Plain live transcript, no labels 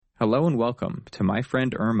Hello and welcome to My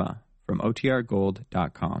Friend Irma from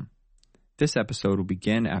OTRGold.com. This episode will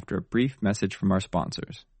begin after a brief message from our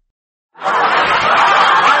sponsors.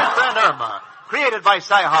 My Friend Irma, created by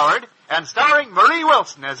Cy Howard and starring Marie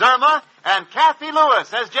Wilson as Irma and Kathy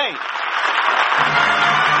Lewis as Jane.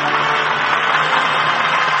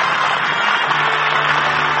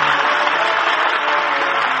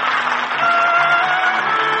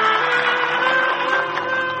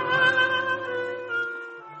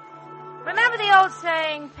 Remember the old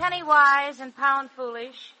saying, penny wise and pound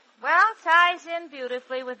foolish? Well, ties in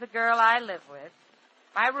beautifully with the girl I live with.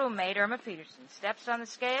 My roommate, Irma Peterson, steps on the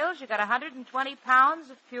scales. You got 120 pounds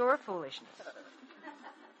of pure foolishness.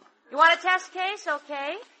 You want a test case?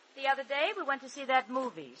 Okay. The other day, we went to see that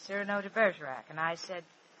movie, Cyrano de Bergerac, and I said,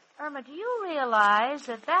 Irma, do you realize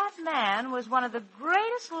that that man was one of the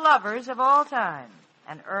greatest lovers of all time?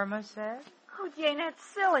 And Irma said, Oh, Jane, that's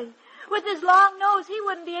silly. With his long nose, he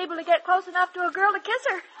wouldn't be able to get close enough to a girl to kiss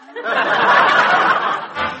her.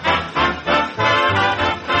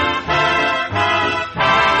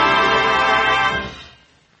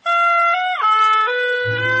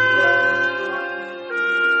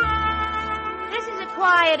 This is a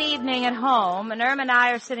quiet evening at home, and Irma and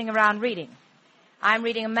I are sitting around reading. I'm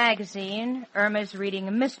reading a magazine. Irma's reading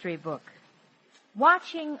a mystery book.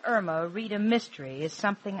 Watching Irma read a mystery is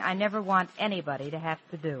something I never want anybody to have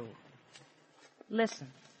to do.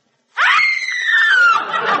 Listen.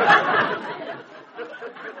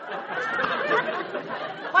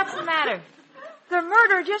 What's the matter? The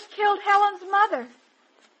murderer just killed Helen's mother.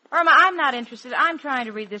 Irma, I'm not interested. I'm trying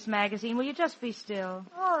to read this magazine. Will you just be still?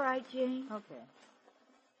 All right, Jane. Okay.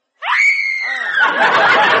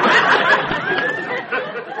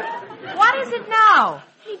 What is it now?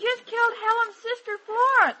 He just killed Helen's sister,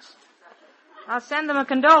 Florence. I'll send them a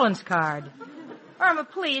condolence card. Irma,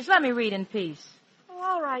 please, let me read in peace. Oh,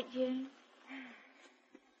 all right, Jane.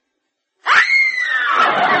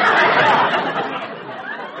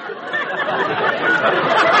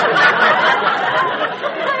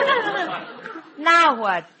 Now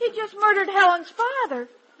what? He just murdered Helen's father.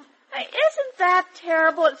 Isn't that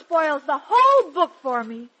terrible? It spoils the whole book for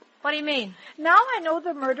me. What do you mean? Now I know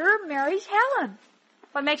the murderer marries Helen.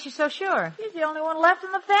 What makes you so sure? She's the only one left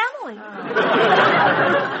in the family.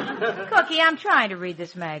 Cookie, I'm trying to read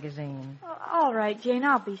this magazine. Oh, all right, Jane,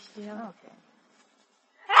 I'll be still. Okay.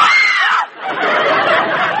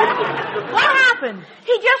 What happened?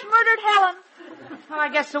 He just murdered Helen. Well, I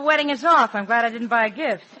guess the wedding is off. I'm glad I didn't buy a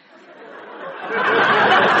gift.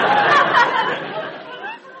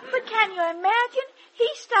 But can you imagine? He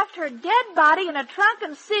stuffed her dead body in a trunk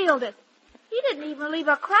and sealed it. He didn't even leave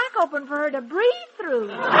a crack open for her to breathe through.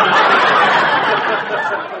 Irma,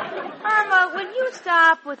 will you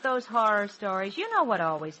stop with those horror stories? You know what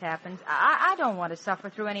always happens. I don't want to suffer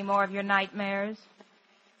through any more of your nightmares.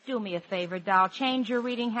 Do me a favor, doll. Change your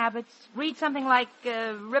reading habits. Read something like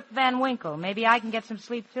Rip Van Winkle. Maybe I can get some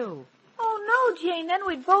sleep, too. Oh, no, Jane. Then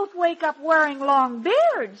we'd both wake up wearing long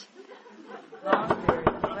beards. Long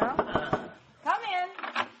beards. Well, come in.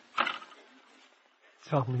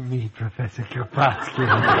 It's only me, Professor Kropotkin.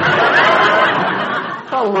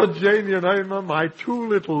 Hello, Janie and Irma, my two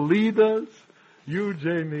little leaders. You,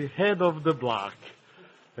 Janie, head of the block.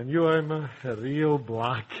 And you, Irma, a real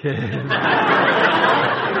blockhead.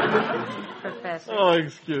 Professor. Oh,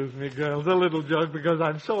 excuse me, girls. A little joke because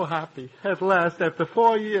I'm so happy. At last, after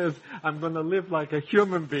 4 years, I'm going to live like a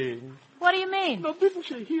human being. What do you mean? No, didn't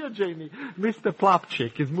you hear, Janie? Mr.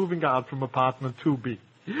 Plopchick is moving out from apartment 2B.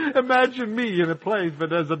 Imagine me in a place where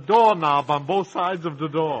there's a doorknob on both sides of the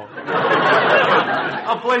door.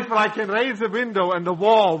 A place where I can raise the window and the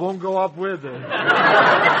wall won't go up with it.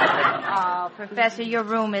 Oh, Professor, your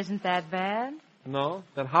room isn't that bad. No?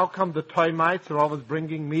 Then how come the termites are always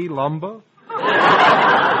bringing me lumber?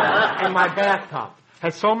 And my bathtub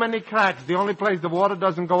has so many cracks, the only place the water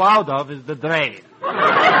doesn't go out of is the drain.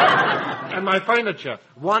 And my furniture,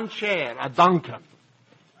 one chair, a Duncan.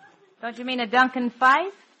 Don't you mean a Duncan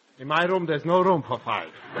Fife? In my room, there's no room for 5.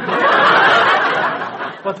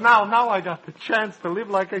 But now I got the chance to live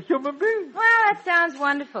like a human being. Well, that sounds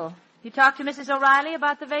wonderful. You talked to Mrs. O'Reilly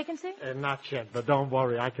about the vacancy? Not yet, but don't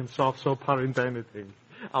worry. I can solve so far into anything.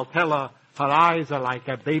 I'll tell her eyes are like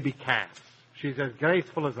a baby cat's. She's as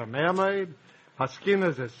graceful as a mermaid. Her skin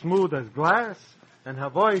is as smooth as glass. And her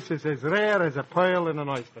voice is as rare as a pearl in an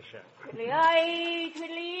oyster shell. Twiddly-eye,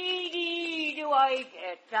 twiddly-dee, do I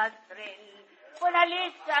get a thrill when I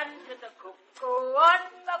listen to the cuckoo on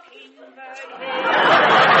Mockingbird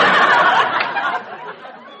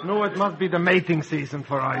Hill? No, it must be the mating season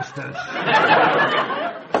for oysters.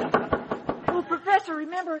 Well, Professor,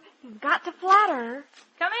 remember, you've got to flatter her.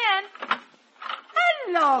 Come in.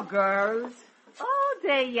 Hello, girls. Oh,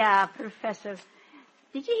 there you are, Professor.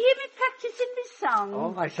 Did you hear me practicing this song?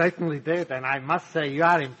 Oh, I certainly did, and I must say you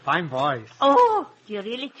are in fine voice. Oh, do you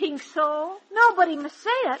really think so? Nobody must say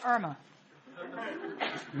it. Irma.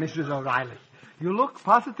 Mrs. O'Reilly, you look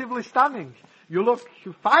positively stunning. You look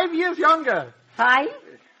 5 years younger. 5?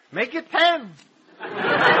 Make it 10.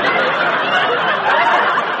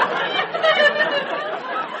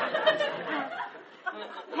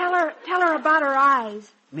 Tell her about her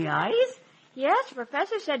eyes. Me eyes? Yes, the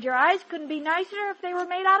professor said your eyes couldn't be nicer if they were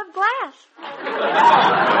made out of glass.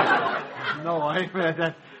 No,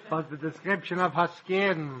 that was the description of her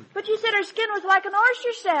skin. But you said her skin was like an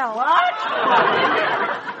oyster shell. What?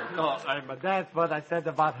 No, but that's what I said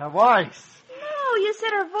about her voice. No, you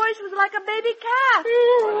said her voice was like a baby calf.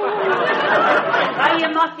 Why, you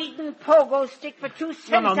must eating pogo stick for 2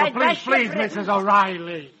 cents. No, I'd bash please, your Mrs.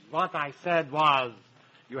 O'Reilly. What I said was,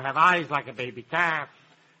 you have eyes like a baby calf,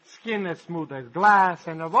 skin as smooth as glass,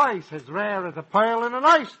 and a voice as rare as a pearl in an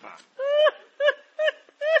oyster.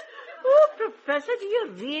 Oh, Professor, do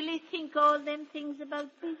you really think all them things about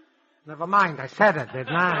me? Never mind, I said it,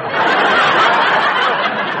 didn't I?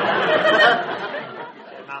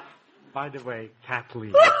 Now, by the way,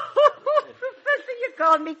 Kathleen. Professor, you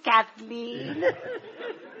call me Kathleen.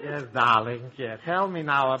 Yes, darling. Yeah, tell me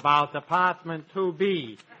now about apartment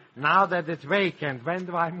 2B. Now that it's vacant, when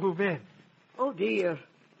do I move in? Oh, dear.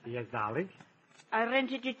 Yes, darling. I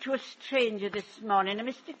rented it to a stranger this morning, a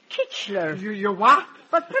Mr. Kitchler. You what?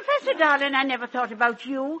 But, Professor, darling, I never thought about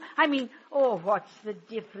you. I mean, oh, what's the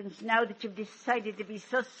difference now that you've decided to be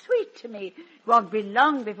so sweet to me? It won't be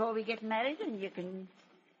long before we get married and you can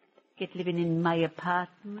get living in my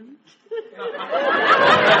apartment.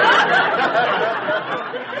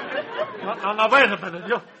 Now, wait a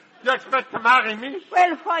minute. You expect to marry me?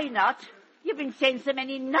 Well, why not? You've been saying so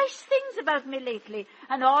many nice things about me lately,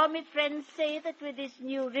 and all my friends say that with this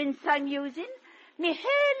new rinse I'm using, my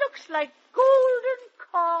hair looks like golden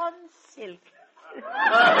corn silk.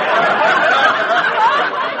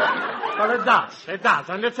 Well, it does,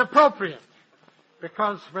 and it's appropriate.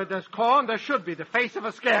 Because where there's corn, there should be the face of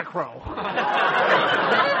a scarecrow.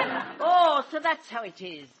 Oh, so that's how it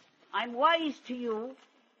is. I'm wise to you.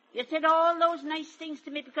 You said all those nice things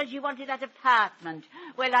to me because you wanted that apartment.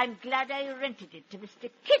 Well, I'm glad I rented it to Mr.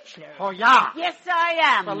 Kitchler. Oh, yeah? Yes, I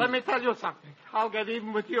am. Well, let me tell you something. I'll get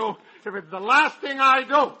even with you if it's the last thing I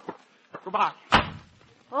do. Goodbye.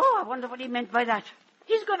 Oh, I wonder what he meant by that.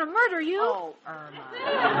 He's going to murder you. Oh, Irma.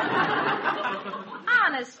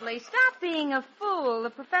 Honestly, stop being a fool. The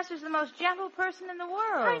professor's the most gentle person in the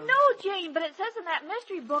world. I know, Jane, but it says in that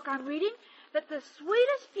mystery book I'm reading that the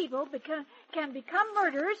sweetest people can become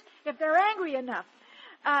murderers if they're angry enough.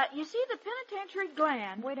 You see, the penitentiary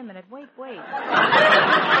gland... Wait a minute. Wait.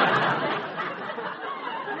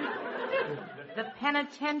 The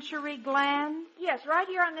penitentiary gland? Yes, right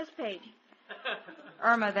here on this page.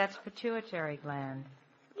 Irma, that's pituitary gland.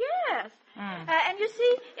 Yes. And you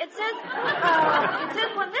see, it says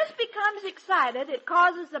when this becomes excited, it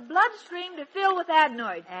causes the bloodstream to fill with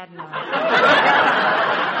adenoids.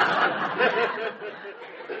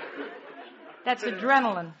 That's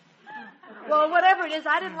adrenaline. Well, whatever it is,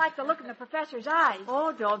 I didn't like the look in the professor's eyes.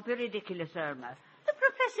 Oh, don't be ridiculous, Irma. The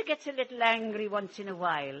professor gets a little angry once in a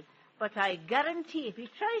while, but I guarantee if he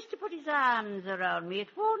tries to put his arms around me,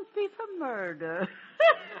 it won't be for murder.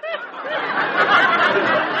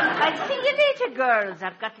 I'll see you later, girls.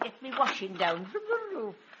 I've got to get me washing down from the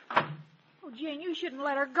roof. Oh, Jane, you shouldn't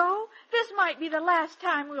let her go. This might be the last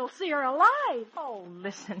time we'll see her alive. Oh,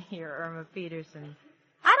 listen here, Irma Peterson.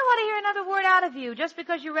 I don't want to hear another word out of you. Just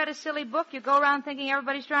because you read a silly book, you go around thinking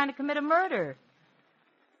everybody's trying to commit a murder.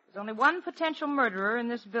 There's only one potential murderer in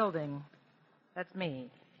this building. That's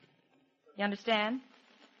me. You understand?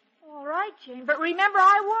 All right, Jane, but remember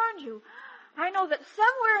I warned you. I know that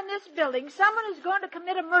somewhere in this building someone is going to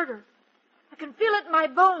commit a murder. I can feel it in my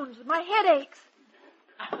bones. My head aches.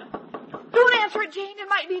 Don't answer it, Jane. It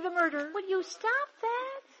might be the murderer. Will you stop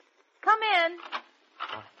that? Come in.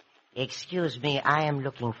 Excuse me, I am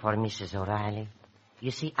looking for Mrs. O'Reilly.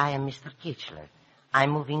 You see, I am Mr. Kitchler.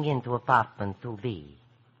 I'm moving into apartment 2B.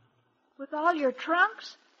 With all your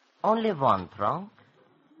trunks? Only one trunk.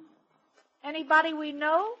 Anybody we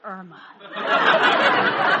know? Irma.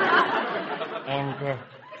 And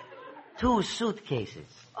 2 suitcases.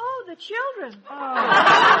 Oh, the children.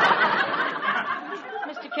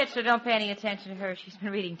 Mr. Kitchler, don't pay any attention to her. She's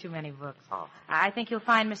been reading too many books. Oh. I think you'll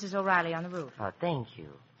find Mrs. O'Reilly on the roof. Oh, thank you.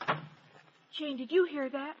 Jane, did you hear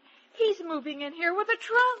that? He's moving in here with a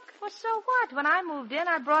trunk. Well, so what? When I moved in,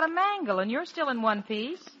 I brought a mangle, and you're still in one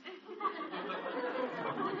piece.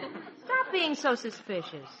 Stop Stop being so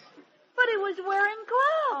suspicious. But he was wearing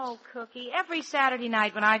gloves. Oh, Cookie, every Saturday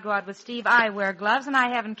night when I go out with Steve, I wear gloves, and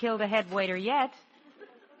I haven't killed a head waiter yet.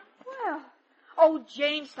 Well, oh,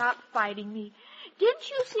 Jane, stop fighting me. Didn't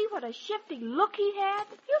you see what a shifty look he had?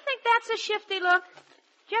 You think that's a shifty look?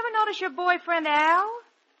 Did you ever notice your boyfriend, Al?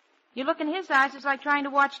 You look in his eyes, it's like trying to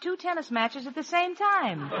watch 2 tennis matches at the same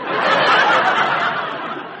time.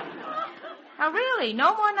 Now, really,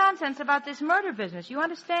 no more nonsense about this murder business. You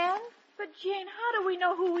understand? But, Jane, how do we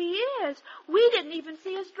know who he is? We didn't even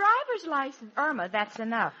see his driver's license. Irma, that's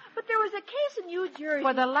enough. But there was a case in New Jersey.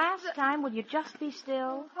 For the last time, will you just be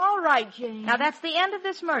still? All right, Jane. Now, that's the end of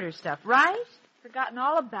this murder stuff, right? Forgotten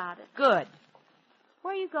all about it. Good.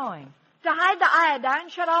 Where are you going? To hide the iodine,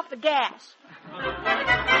 shut off the gas.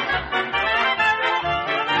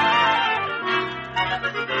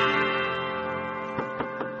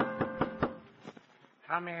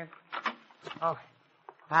 Come in. Oh,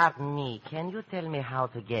 pardon me. Can you tell me how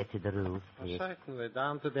to get to the roof, please? Certainly.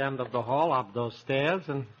 Down to the end of the hall, up those stairs,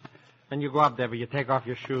 and when you go up there, will you take off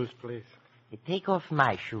your shoes, please? You take off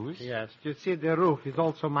my shoes? Yes. You see, the roof is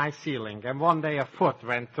also my ceiling, and one day a foot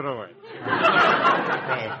went through it.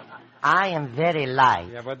 Well, I am very light.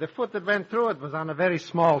 Yeah, but the foot that went through it was on a very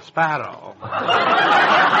small sparrow.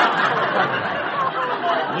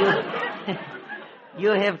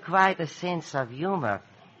 You have quite a sense of humor.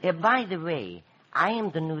 By the way, I am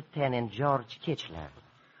the Lieutenant George Kitchler.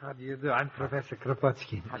 How do you do? I'm Professor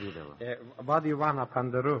Kropotkin. How do you do? What do you want up on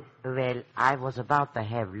the roof? Well, I was about to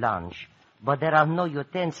have lunch, but there are no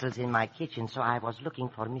utensils in my kitchen, so I was looking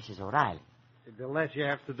for Mrs. O'Reilly. The less you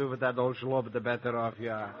have to do with that old schlob, the better off you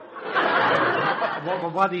are.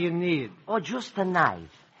 What do you need? Oh, just a knife.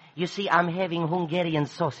 You see, I'm having Hungarian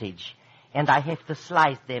sausage, and I have to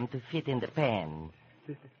slice them to fit in the pan.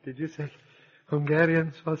 Did you say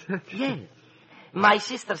Hungarian sausage? Yes. My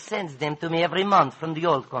sister sends them to me every month from the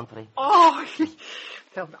old country. Oh,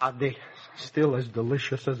 tell me, are they still as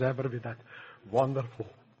delicious as ever with that wonderful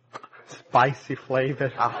spicy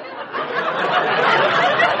flavor?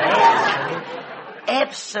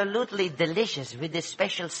 Absolutely delicious with the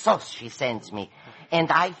special sauce she sends me. And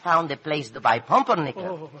I found a place to buy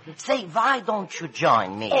pumpernickel. Say, why don't you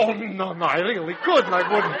join me? Oh, no, I really couldn't.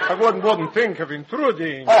 I wouldn't think of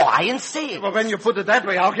intruding. Oh, I insist. Well, when you put it that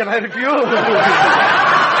way, how can I refuse?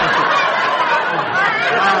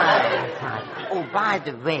 Oh, by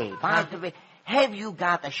the way, have you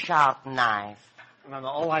got a sharp knife? No,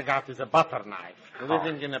 all I got is a butter knife.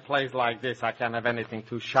 Living in a place like this, I can't have anything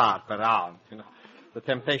too sharp around. You know, the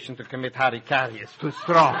temptation to commit harikari is too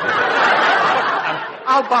strong.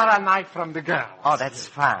 I'll borrow a knife from the girl. Oh, that's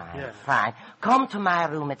fine, Yeah. fine. Come to my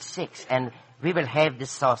room at 6, and we will have the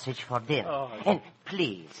sausage for dinner. Oh. And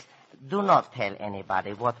please, do not tell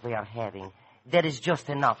anybody what we are having. There is just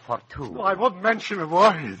enough for 2. Well, I won't mention a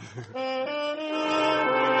word.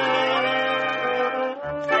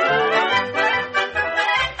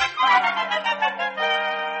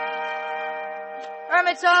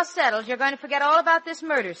 It's all settled. You're going to forget all about this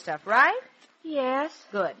murder stuff, right? Yes.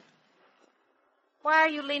 Good. Why are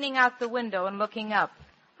you leaning out the window and looking up?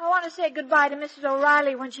 I want to say goodbye to Mrs.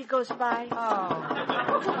 O'Reilly when she goes by. Oh.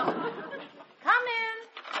 Come in.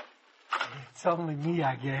 It's only me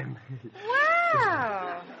again.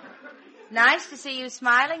 Wow. Nice to see you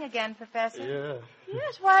smiling again, Professor. Yeah.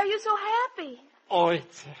 Yes, why are you so happy? Oh,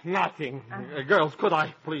 it's nothing. Girls, could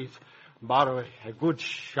I please borrow a good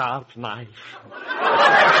sharp knife?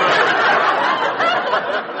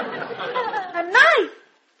 A knife?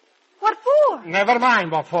 What for? Never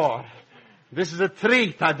mind what for. This is a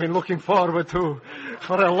treat I've been looking forward to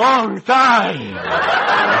for a long time.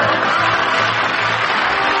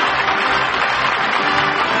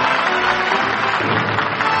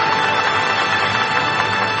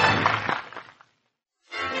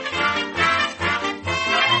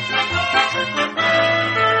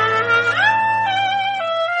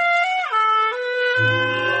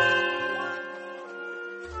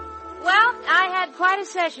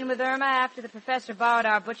 Session with Irma after the professor borrowed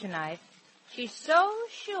our butcher knife. She's so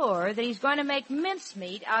sure that he's going to make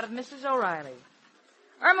mincemeat out of Mrs. O'Reilly.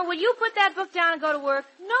 Irma, will you put that book down and go to work?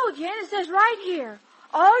 No, Jen, it says right here.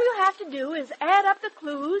 All you have to do is add up the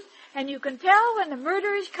clues, and you can tell when the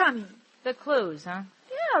murder is coming. The clues, huh?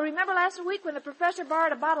 Yeah, remember last week when the professor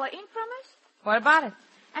borrowed a bottle of ink from us? What about it?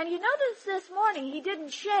 And you noticed this morning he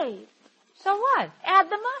didn't shave. So what? Add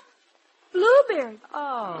them up. Blueberry.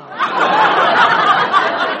 Oh.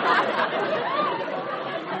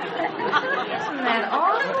 Isn't that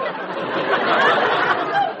awful?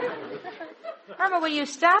 Irma, will you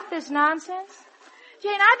stop this nonsense?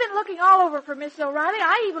 Jane, I've been looking all over for Miss O'Reilly.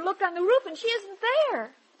 I even looked on the roof, and she isn't there.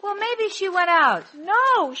 Well, Well, maybe she went out.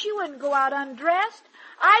 No, she wouldn't go out undressed.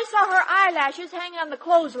 I saw her eyelashes hanging on the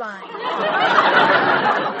clothesline.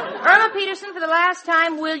 Irma Peterson, for the last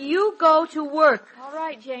time, will you go to work? All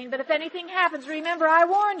right, Jane, but if anything happens, remember I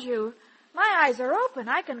warned you. My eyes are open.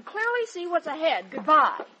 I can clearly see what's ahead.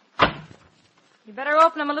 Goodbye. You better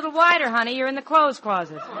open them a little wider, honey. You're in the clothes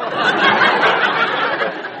closet. Oh,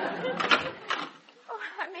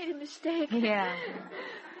 I made a mistake. Yeah.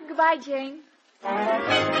 Goodbye, Jane.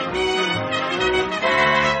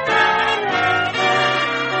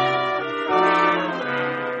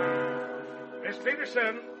 Miss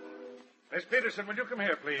Peterson. Miss Peterson, will you come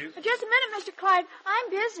here, please? Just a minute, Mr. Clyde. I'm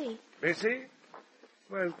busy. Busy?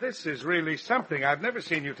 Well, this is really something. I've never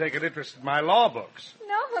seen you take an interest in my law books.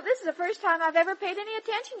 No, well, this is the first time I've ever paid any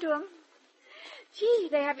attention to them. Gee,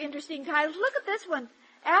 they have interesting titles. Look at this one.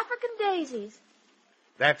 African Daisies.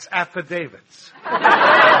 That's affidavits.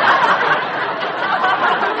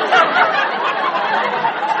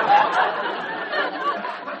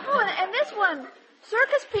 Oh, and this one.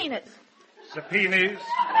 Circus Peanuts. Subpoenas.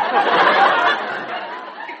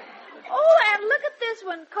 Oh, and look at this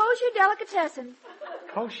one. Kosher Delicatessen.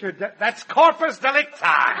 Kosher, that's corpus delicti.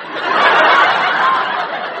 Oh,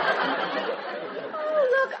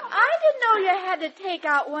 look, I didn't know you had to take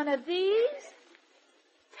out one of these.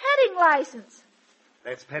 Petting license.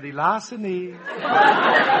 That's petty larceny.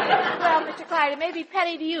 Well, Mr. Clyde, it may be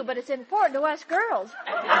petty to you, but it's important to us girls.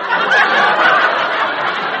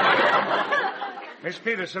 Miss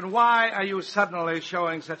Peterson, why are you suddenly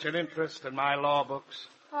showing such an interest in my law books?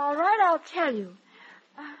 All right, I'll tell you.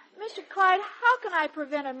 Mr. Clyde, how can I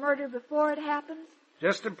prevent a murder before it happens?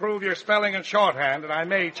 Just improve your spelling and shorthand, and I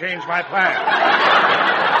may change my plan.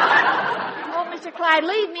 Oh, Mr. Clyde,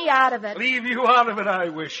 leave me out of it. Leave you out of it? I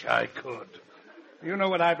wish I could. You know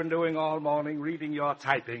what I've been doing all morning? Reading your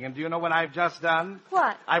typing. And do you know what I've just done?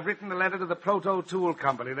 What? I've written a letter to the Proto Tool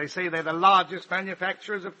Company. They say they're the largest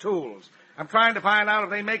manufacturers of tools. I'm trying to find out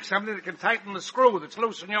if they make something that can tighten the screw that's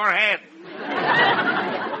loose in your head.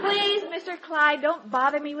 Please, Mr. Clyde, don't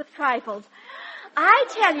bother me with trifles. I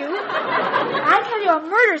tell you, a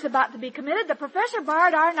murder's about to be committed. The professor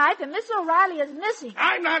borrowed our knife, and Miss O'Reilly is missing.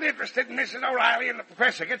 I'm not interested in Mrs. O'Reilly and the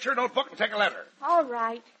professor. Get your notebook and take a letter. All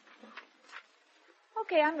right.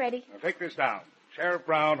 Okay, I'm ready. Now, take this down. Sheriff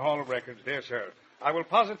Brown, Hall of Records, dear sir. I will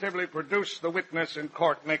positively produce the witness in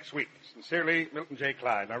court next week. Sincerely, Milton J.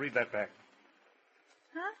 Clyde. Now read that back.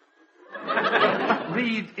 Huh?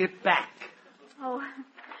 Read it back. Oh,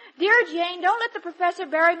 dear Jane, don't let the professor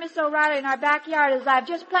bury Miss O'Reilly in our backyard as I've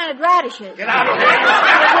just planted radishes. Get out of here! Get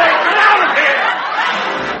out of here!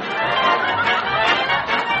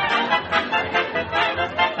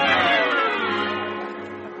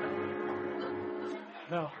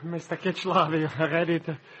 Now, Mr. Kitchler, we are ready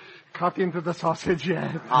to cut into the sausage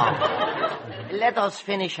yet. Oh. Let us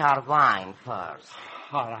finish our wine first.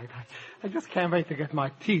 All right. I just can't wait to get my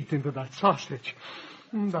teeth into that sausage.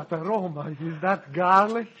 That aroma, is that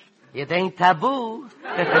garlic? It ain't taboo.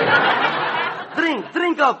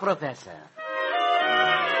 Drink up, Professor.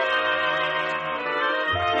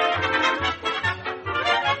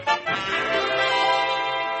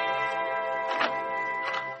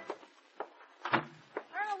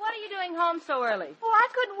 Irma, what are you doing home so early? Oh, I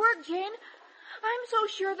couldn't work, Jane. I'm so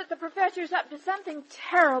sure that the professor's up to something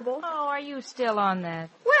terrible. Oh, are you still on that?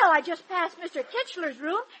 Well, I just passed Mr. Kitchler's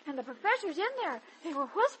room, and the professor's in there. They were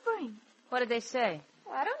whispering. What did they say?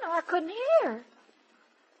 Well, I don't know. I couldn't hear.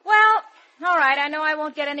 Well, all right. I know I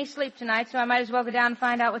won't get any sleep tonight, so I might as well go down and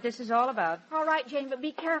find out what this is all about. All right, Jane, but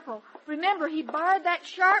be careful. Remember, he borrowed that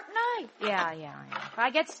sharp knife. Yeah. If I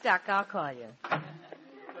get stuck, I'll call you. Oh,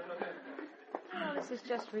 this is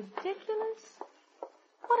just ridiculous.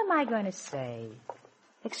 What am I going to say?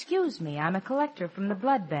 Excuse me, I'm a collector from the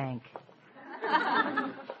blood bank.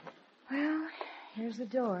 Well, here's the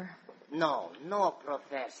door. No,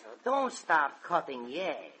 Professor. Don't start cutting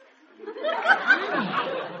yet.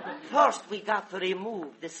 First, we got to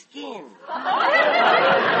remove the skin.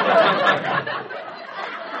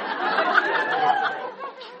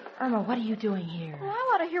 Irma, what are you doing here? Well, I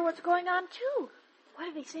want to hear what's going on, too. What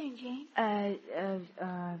are they saying, Jane?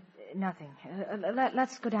 Nothing.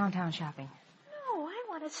 Let's go downtown shopping. No, I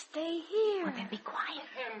want to stay here. Well, then be quiet.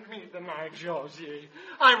 Hand me the knife, Josie.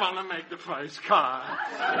 I want to make the first cut.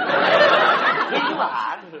 Here you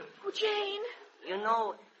are. Oh, Jane. You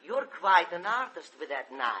know, you're quite an artist with that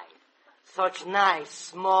knife. Such nice,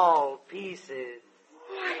 small pieces.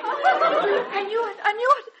 I knew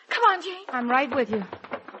it. Come on, Jane. I'm right with you.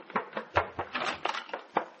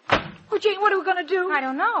 Oh, Jane, what are we going to do? I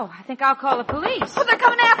don't know. I think I'll call the police. Oh, they're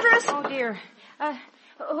coming after us. Oh, dear.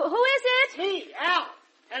 Who is it? Me, Al.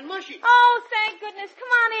 And Mushy. Oh, thank goodness. Come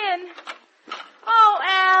on in. Oh,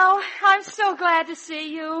 Al, I'm so glad to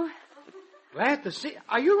see you. Glad to see.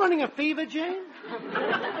 Are you running a fever, Jane?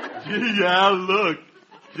 Gee, Al, look.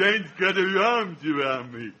 Jane's got her arms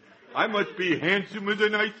around me. I must be handsomer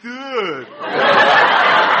than I thought.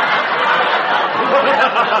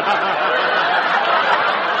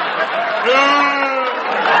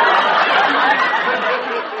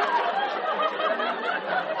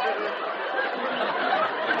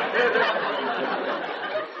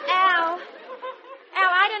 Al,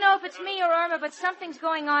 I don't know if it's me or Irma, but something's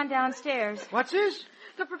going on downstairs. What's this?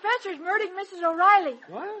 The professor's murdering Mrs. O'Reilly.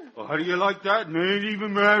 What? Well, how do you like that? And they ain't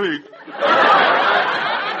even married.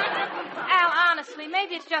 Al, honestly,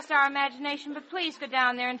 maybe it's just our imagination, but please go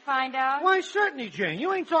down there and find out. Why, certainly, Jane.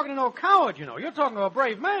 You ain't talking to no coward, you know. You're talking to a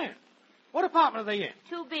brave man. What apartment are they in?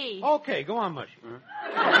 2B. Okay, go on, Mushy.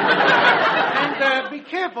 And be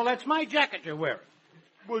careful. That's my jacket you're wearing.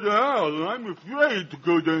 But, Al, I'm afraid to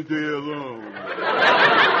go down there alone.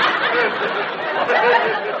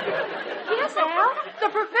 Yes, Al. The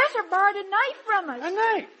professor borrowed a knife from us. A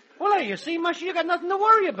knife? Well, hey, you see, Mushy, you got nothing to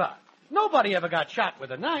worry about. Nobody ever got shot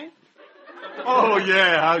with a knife. Oh,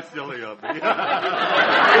 yeah, how silly of me.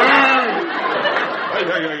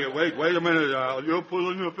 Hey, wait a minute, Al. You're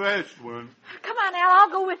pulling a fast one. Come on, Al. I'll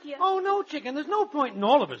go with you. Oh, no, chicken. There's no point in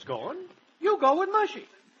all of us going. You go with Mushy.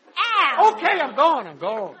 Al! Okay, I'm going.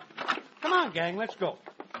 Come on, gang, let's go.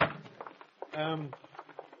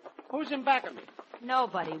 Who's in back of me?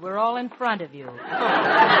 Nobody. We're all in front of you.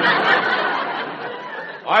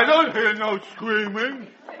 I don't hear no screaming.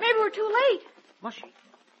 Maybe we're too late. Mushy,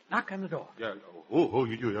 knock on the door. Yeah. Oh,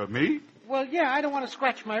 you have me? Well, yeah, I don't want to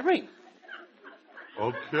scratch my ring.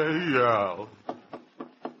 Okay, Al.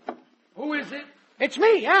 Who is it? It's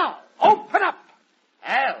me, Al. Open up.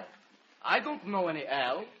 Al. I don't know any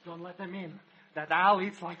Al. Don't let them in. That Al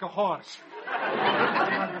eats like a horse.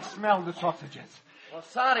 I want to smell the sausages. Well,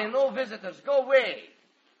 sorry, no visitors. Go away.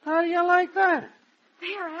 How do you like that?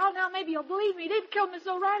 There, Al. Now maybe you'll believe me. They've killed Miss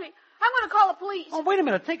O'Reilly. I'm going to call the police. Oh, wait a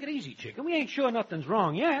minute. Take it easy, chicken. We ain't sure nothing's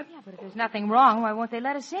wrong yet. Yeah, but if there's nothing wrong, why won't they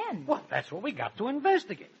let us in? Well, that's what we got to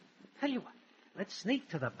investigate. Tell you what. Let's sneak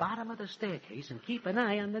to the bottom of the staircase and keep an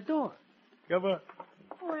eye on the door. Come on.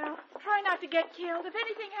 Well, try not to get killed. If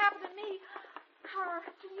anything happened to me, or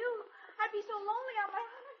to you, I'd be so lonely on my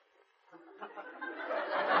own.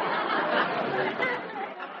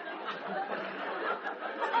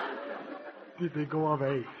 Did they go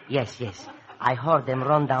away? Yes. I heard them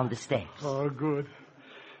run down the steps. Oh, good.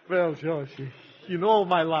 Well, Josie, in all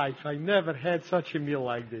my life, I never had such a meal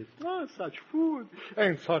like this. Oh, such food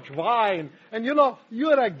and such wine. And,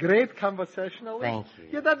 you're a great conversationalist. Thank you.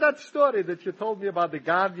 Yeah, that story that you told me about the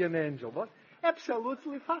guardian angel, what?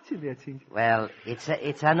 Absolutely fascinating. Well, it's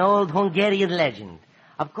an old Hungarian legend.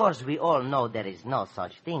 Of course, we all know there is no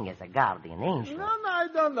such thing as a guardian angel. No, I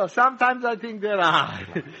don't know. Sometimes I think there are.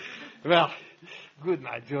 Well, good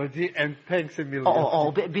night, Georgie, and thanks a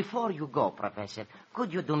million. Before you go, Professor,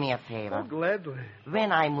 could you do me a favor? Oh, gladly.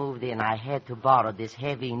 When I moved in, I had to borrow this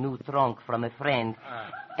heavy new trunk from a friend,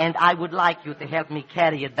 and I would like you to help me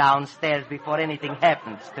carry it downstairs before anything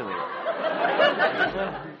happens to it.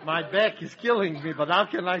 Well, my back is killing me, but how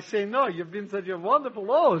can I say no? You've been such a wonderful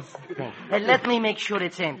host. Let me make sure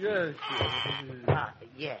it's empty.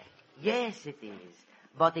 Yes. Yes, it is.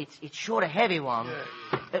 But it's sure a heavy one.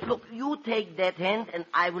 Yes. Look, you take that hand, and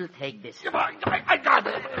I will take this. I got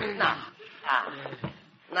it.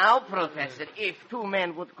 Now, Professor, if two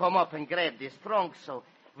men would come up and grab this trunk so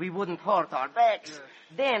we wouldn't hurt our backs,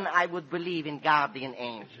 then I would believe in guardian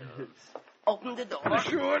angels. Open the door.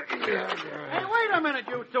 Sure. Hey, wait a minute,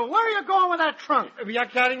 you two. Where are you going with that trunk? We are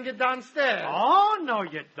carrying it downstairs. Oh, no,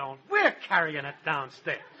 you don't. We're carrying it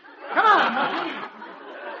downstairs. Come on.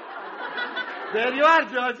 There you are,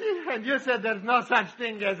 Georgie. And you said there's no such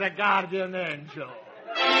thing as a guardian angel.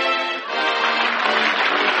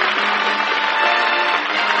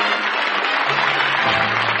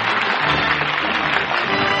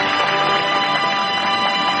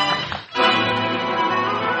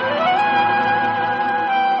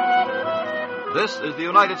 This is the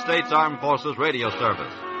United States Armed Forces Radio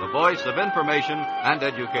Service, the voice of information and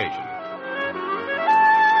education.